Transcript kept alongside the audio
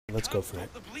Let's go for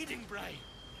it. The bleeding, Bry.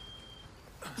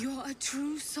 You're a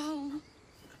true soul.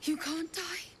 You can't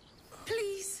die.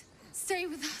 Please, stay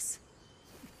with us.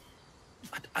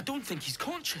 I don't think he's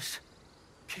conscious.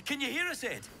 Can you hear us,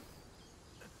 Ed?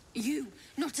 You,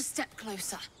 not a step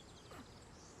closer.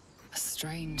 A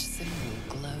strange symbol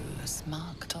glows,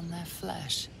 marked on their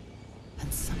flesh,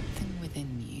 and something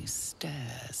within you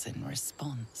stirs in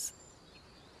response.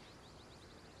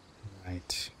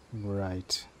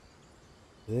 Right.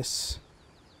 This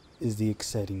is the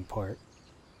exciting part.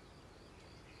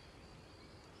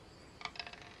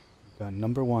 Got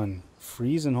number 1.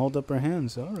 Freeze and hold up her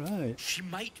hands. All right. She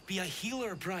might be a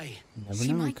healer, Bry. Never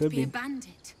She know. might It could be be a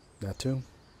bandit. that too.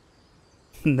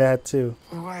 That too.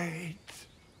 Wait.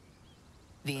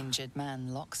 The injured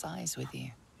man locks eyes with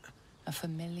you. A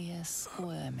familiar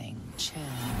squirming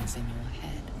churns in your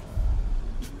head.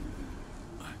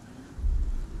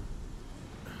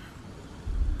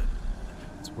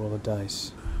 Let's roll the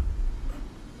dice.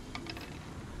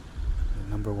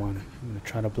 Number 1. I'm gonna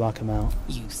try to block him out.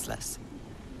 Useless.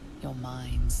 Your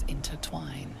minds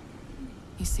intertwine.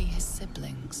 You see his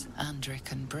siblings,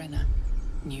 Andrick and Brynna,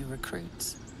 new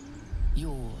recruits.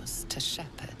 Yours to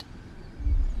shepherd.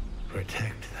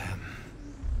 Protect them.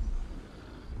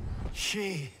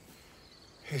 She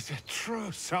is a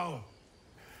true soul.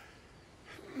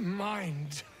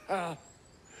 Mind her.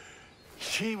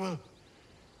 She will...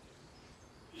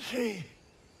 She...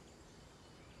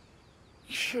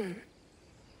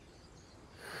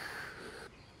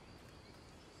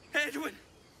 Edwin!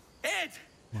 Ed!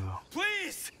 Wow.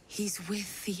 Please! He's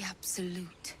with the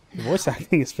Absolute. The voice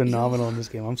acting is phenomenal in this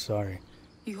game. I'm sorry.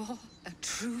 You're a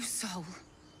true soul.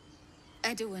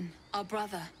 Edwin, our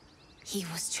brother, he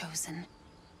was chosen.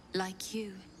 Like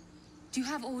you. Do you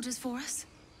have orders for us?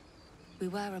 We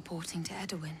were reporting to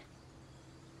Edwin.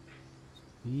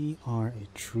 We are a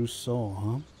true soul,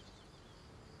 huh?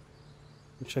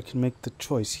 Wish I could make the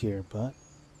choice here, but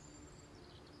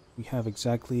we have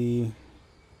exactly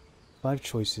 5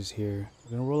 choices here.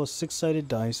 We're gonna roll a 6-sided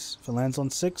dice. If it lands on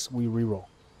 6, we re-roll.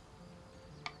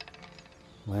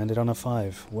 Landed on a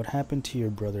 5. What happened to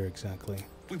your brother exactly?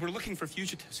 We were looking for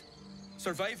fugitives.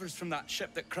 Survivors from that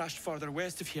ship that crashed farther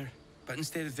west of here. But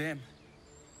instead of them,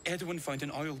 Edwin found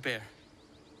an oil bear.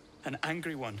 An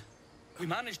angry one. We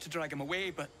managed to drag him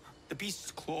away, but the beast's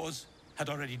claws had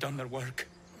already done their work.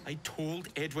 I told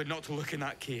Edwin not to look in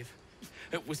that cave.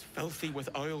 It was filthy with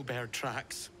oil bear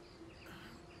tracks.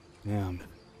 Damn.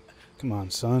 Come on,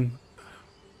 son.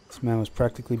 This man was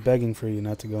practically begging for you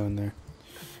not to go in there.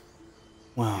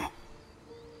 Wow.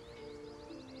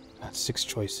 Got 6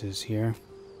 choices here.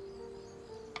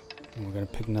 And we're gonna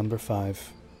pick number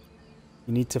 5.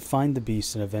 You need to find the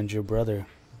beast and avenge your brother.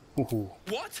 Ooh.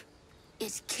 What?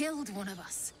 It killed one of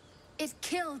us. It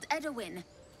killed Edwin.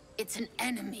 It's an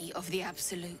enemy of the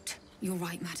Absolute. You're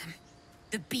right, madam.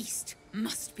 The beast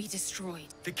must be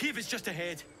destroyed. The cave is just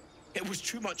ahead. It was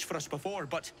too much for us before,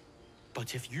 but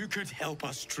if you could help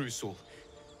us, True Soul,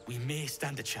 we may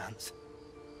stand a chance.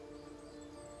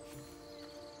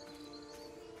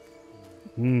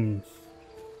 They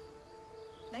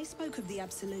spoke of the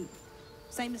Absolute.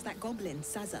 Same as that goblin,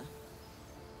 Saza.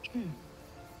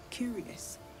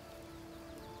 Curious.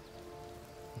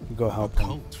 Go help a them.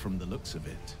 cult from the looks of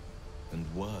it, and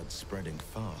word spreading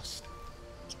fast.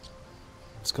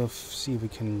 Let's go see if we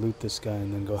can loot this guy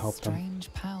and then go help them.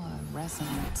 Strange power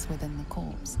resonates within the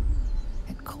corpse.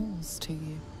 It calls to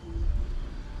you.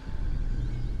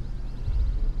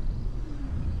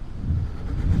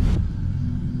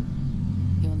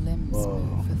 Your limbs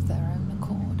move of their own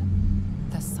accord.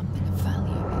 There's something of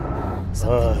value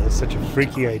here. It's such a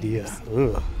freaky idea.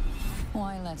 Ugh.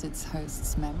 Why let its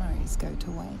host's memories go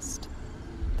to waste?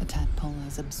 The tadpole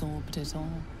has absorbed it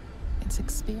all. Its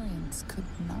experience could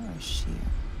nourish you,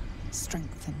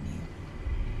 strengthen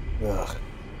you. Ugh.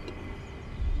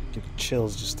 Give me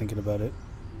chills just thinking about it.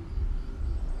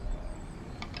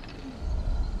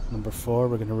 Number 4,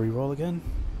 we're gonna re-roll again.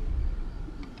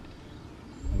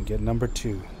 And get number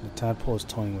 2. The tadpole is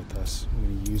toying with us. We're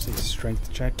gonna use a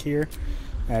strength check here,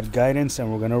 add guidance,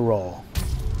 and we're gonna roll.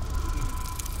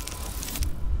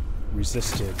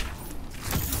 Resisted.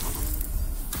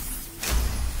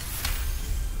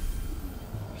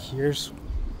 Here's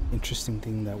interesting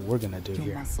thing that we're gonna do Your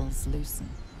here. muscles loosen.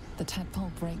 The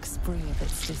tadpole breaks free of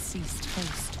its deceased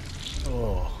host.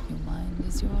 Oh. Your mind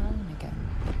is your own again.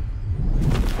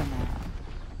 For now.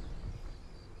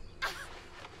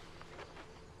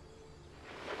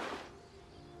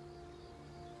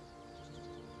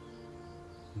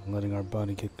 Letting our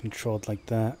body get controlled like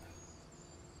that.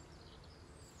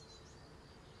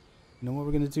 You know what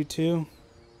we're gonna do too?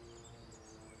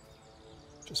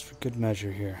 Just for good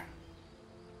measure here.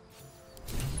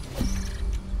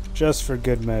 Just for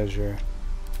good measure.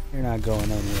 You're not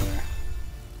going anywhere.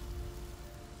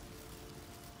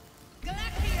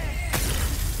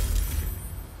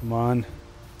 Come on.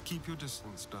 Keep your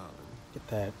distance, darling.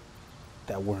 Get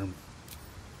that worm.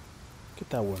 Get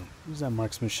that worm. Use that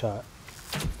marksman shot.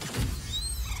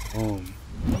 Boom.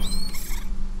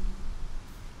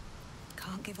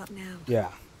 Can't give up now. Yeah.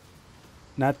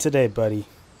 Not today, buddy.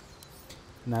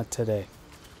 Not today.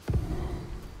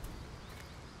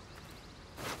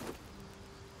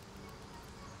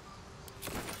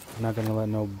 I'm not gonna let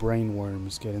no brain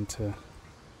worms get into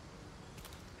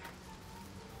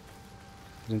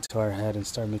our head and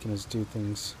start making us do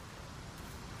things.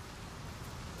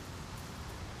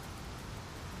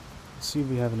 Let's see if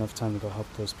we have enough time to go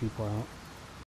help those people out.